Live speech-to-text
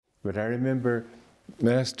But I remember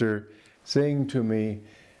Master saying to me,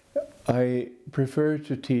 I prefer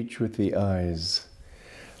to teach with the eyes.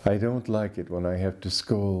 I don't like it when I have to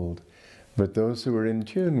scold, but those who are in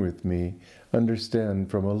tune with me understand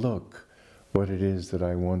from a look what it is that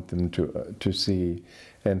I want them to see,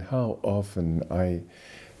 and how often I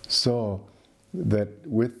saw that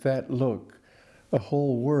with that look a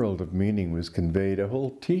whole world of meaning was conveyed, a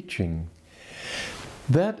whole teaching.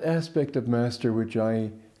 That aspect of Master which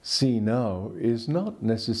I see now is not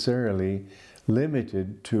necessarily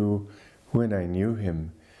limited to when I knew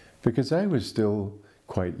him, because I was still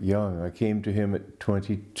quite young. I came to him at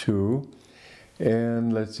 22,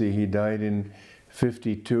 and let's see, he died in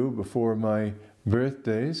 52 before my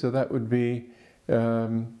birthday, so that would be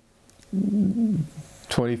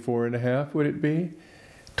 24 and a half, would it be?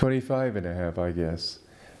 25 and a half, I guess.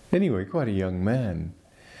 Anyway, quite a young man.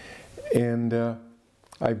 And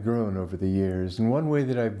I've grown over the years. And one way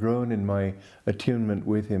that I've grown in my attunement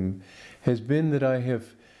with him has been that I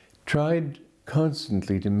have tried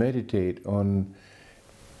constantly to meditate on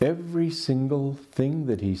every single thing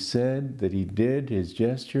that he said, that he did, his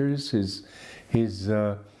gestures, his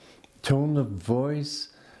tone of voice.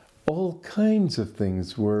 All kinds of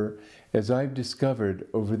things were, as I've discovered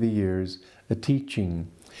over the years, a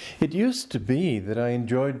teaching. It used to be that I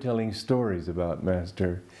enjoyed telling stories about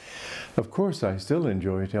Master. Of course, I still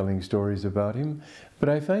enjoy telling stories about him, but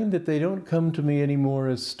I find that they don't come to me anymore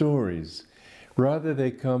as stories. Rather,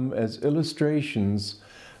 they come as illustrations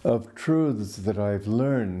of truths that I've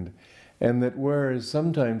learned, and that whereas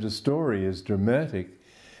sometimes a story is dramatic,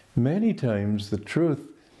 many times the truth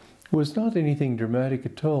was not anything dramatic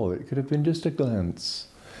at all. It could have been just a glance,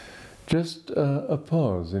 just a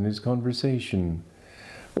pause in his conversation.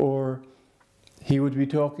 Or he would be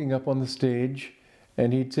talking up on the stage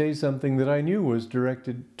and he'd say something that I knew was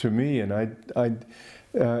directed to me, and I'd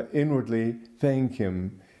inwardly thank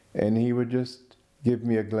him, and he would just give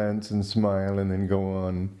me a glance and smile and then go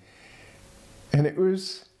on. And it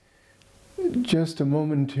was just a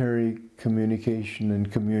momentary communication and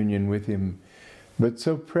communion with him, but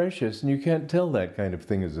so precious, and you can't tell that kind of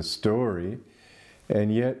thing as a story,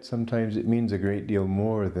 and yet sometimes it means a great deal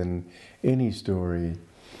more than any story.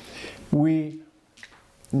 We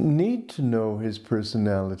need to know his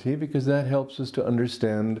personality because that helps us to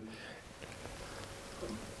understand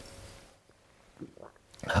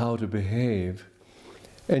how to behave.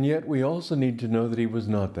 And yet we also need to know that he was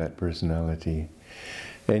not that personality.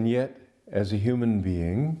 And yet, as a human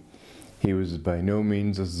being, he was by no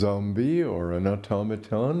means a zombie or an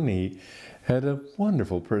automaton. He had a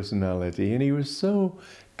wonderful personality, and he was so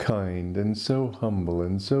kind and so humble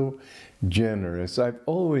and so generous. I've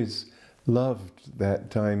always loved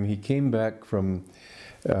that time. He came back from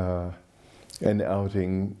an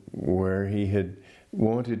outing where he had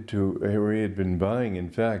where he had been buying, in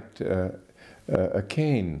fact, a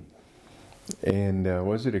cane. And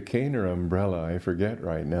was it a cane or umbrella? I forget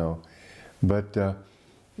right now. But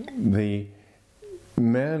the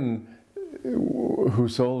man who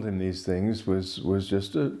sold him these things was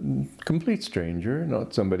just a complete stranger,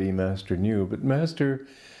 not somebody Master knew, but Master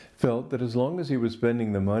felt that as long as he was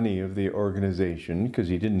spending the money of the organization, because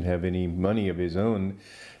he didn't have any money of his own,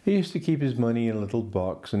 he used to keep his money in a little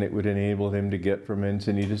box, and it would enable him to get from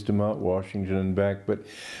Encinitas to Mount Washington and back. But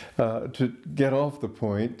to get off the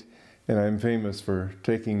point, and I'm famous for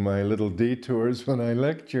taking my little detours when I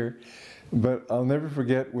lecture, but I'll never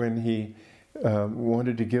forget when he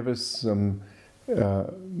wanted to give us some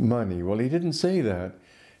money. Well, he didn't say that.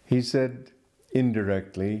 He said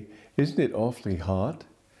indirectly, "Isn't it awfully hot?"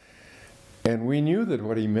 And we knew that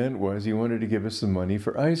what he meant was he wanted to give us some money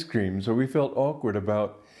for ice cream. So we felt awkward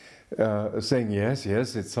about saying, yes,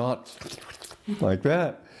 it's hot, like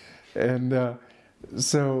that. And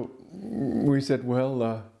so we said,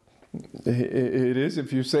 well, it is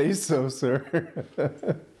if you say so, sir.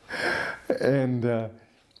 And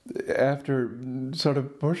after sort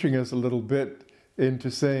of pushing us a little bit into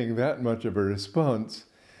saying that much of a response,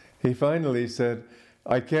 he finally said,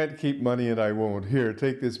 "I can't keep money and I won't. Here,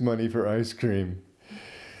 take this money for ice cream."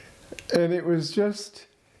 And it was just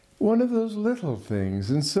one of those little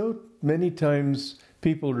things. And so many times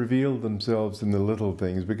people reveal themselves in the little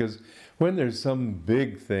things, because when there's some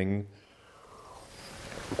big thing,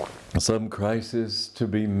 some crisis to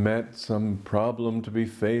be met, some problem to be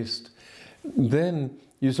faced, then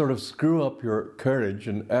you sort of screw up your courage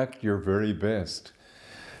and act your very best.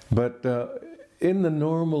 But in the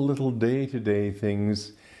normal little day-to-day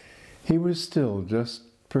things, he was still just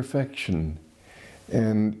perfection.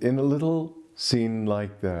 And in a little scene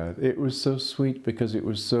like that, it was so sweet because it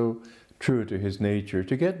was so true to his nature.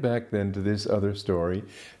 To get back then to this other story,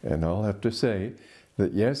 and I'll have to say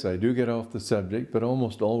that yes, I do get off the subject, but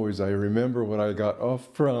almost always I remember what I got off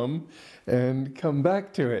from and come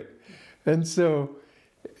back to it. And so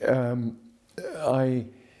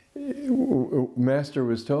Master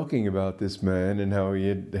was talking about this man and how he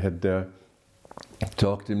had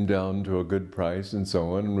talked him down to a good price and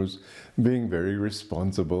so on, and was being very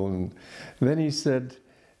responsible. And then he said,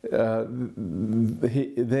 he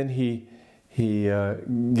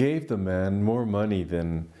gave the man more money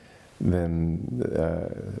than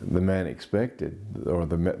the man expected, or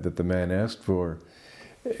that the man asked for.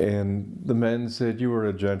 And the man said, "You are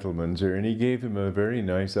a gentleman, sir," and he gave him a very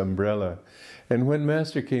nice umbrella. And when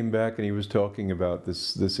Master came back and he was talking about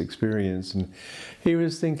this experience, and he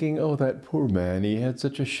was thinking, oh, that poor man, he had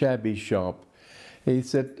such a shabby shop. He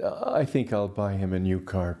said, "I think I'll buy him a new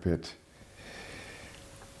carpet."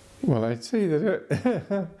 Well, I'd say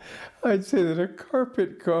that a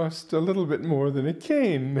carpet cost a little bit more than a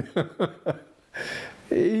cane.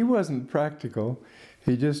 He wasn't practical.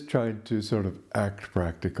 He just tried to sort of act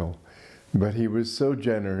practical. But he was so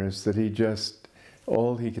generous that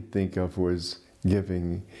all he could think of was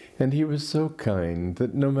giving. And he was so kind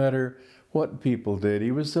that no matter what people did,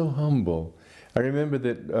 he was so humble. I remember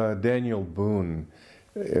that Daniel Boone,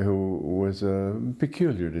 who was a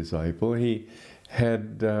peculiar disciple, he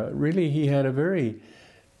had a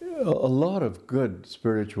lot of good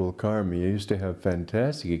spiritual karma. He used to have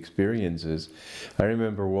fantastic experiences. I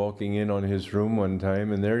remember walking in on his room one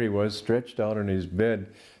time, and there he was, stretched out on his bed,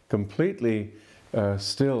 completely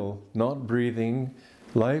still, not breathing,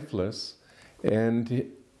 lifeless.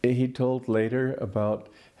 And he told later about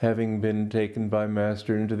having been taken by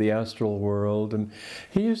Master into the astral world, and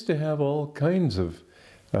he used to have all kinds of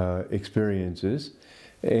experiences,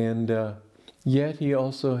 and yet he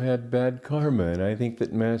also had bad karma, and I think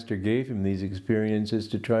that Master gave him these experiences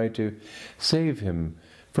to try to save him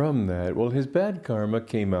from that. Well, his bad karma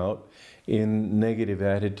came out in negative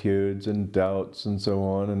attitudes and doubts and so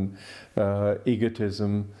on, and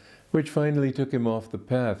egotism, which finally took him off the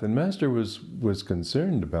path. And Master was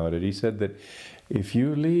concerned about it. He said that if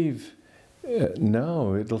you leave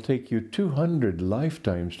now, it'll take you 200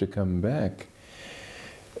 lifetimes to come back.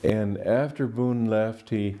 And after Boone left,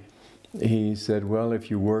 he said, well, if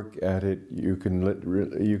you work at it, you can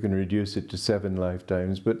reduce it to 7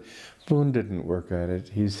 lifetimes. But Boone didn't work at it.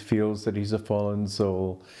 He feels that he's a fallen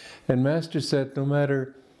soul. And Master said, no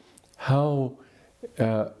matter how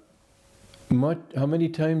many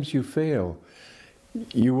times you fail,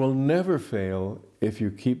 you will never fail if you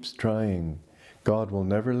keep trying. God will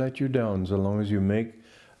never let you down so long as you make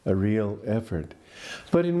a real effort.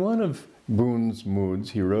 But in one of Boone's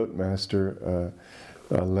moods, he wrote Master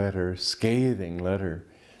a letter, scathing letter,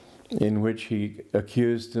 in which he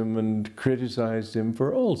accused him and criticized him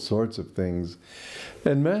for all sorts of things.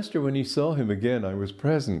 And Master, when he saw him again, I was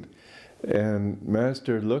present, and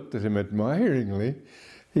Master looked at him admiringly.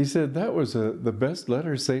 He said, that was the best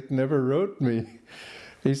letter Satan ever wrote me.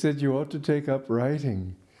 He said, you ought to take up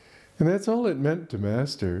writing. And that's all it meant to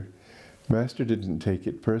Master. Master didn't take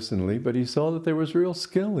it personally, but he saw that there was real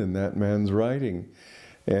skill in that man's writing.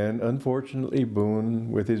 And unfortunately,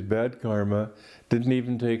 Boone, with his bad karma, didn't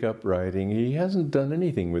even take up writing. He hasn't done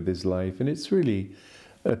anything with his life, and it's really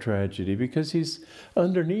a tragedy, because he's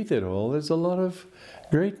underneath it all. There's a lot of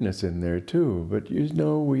greatness in there too, but you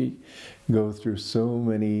know, we go through so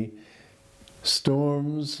many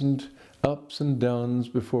storms and ups and downs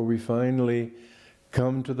before we finally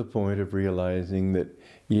come to the point of realizing that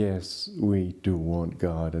yes, we do want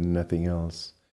God and nothing else.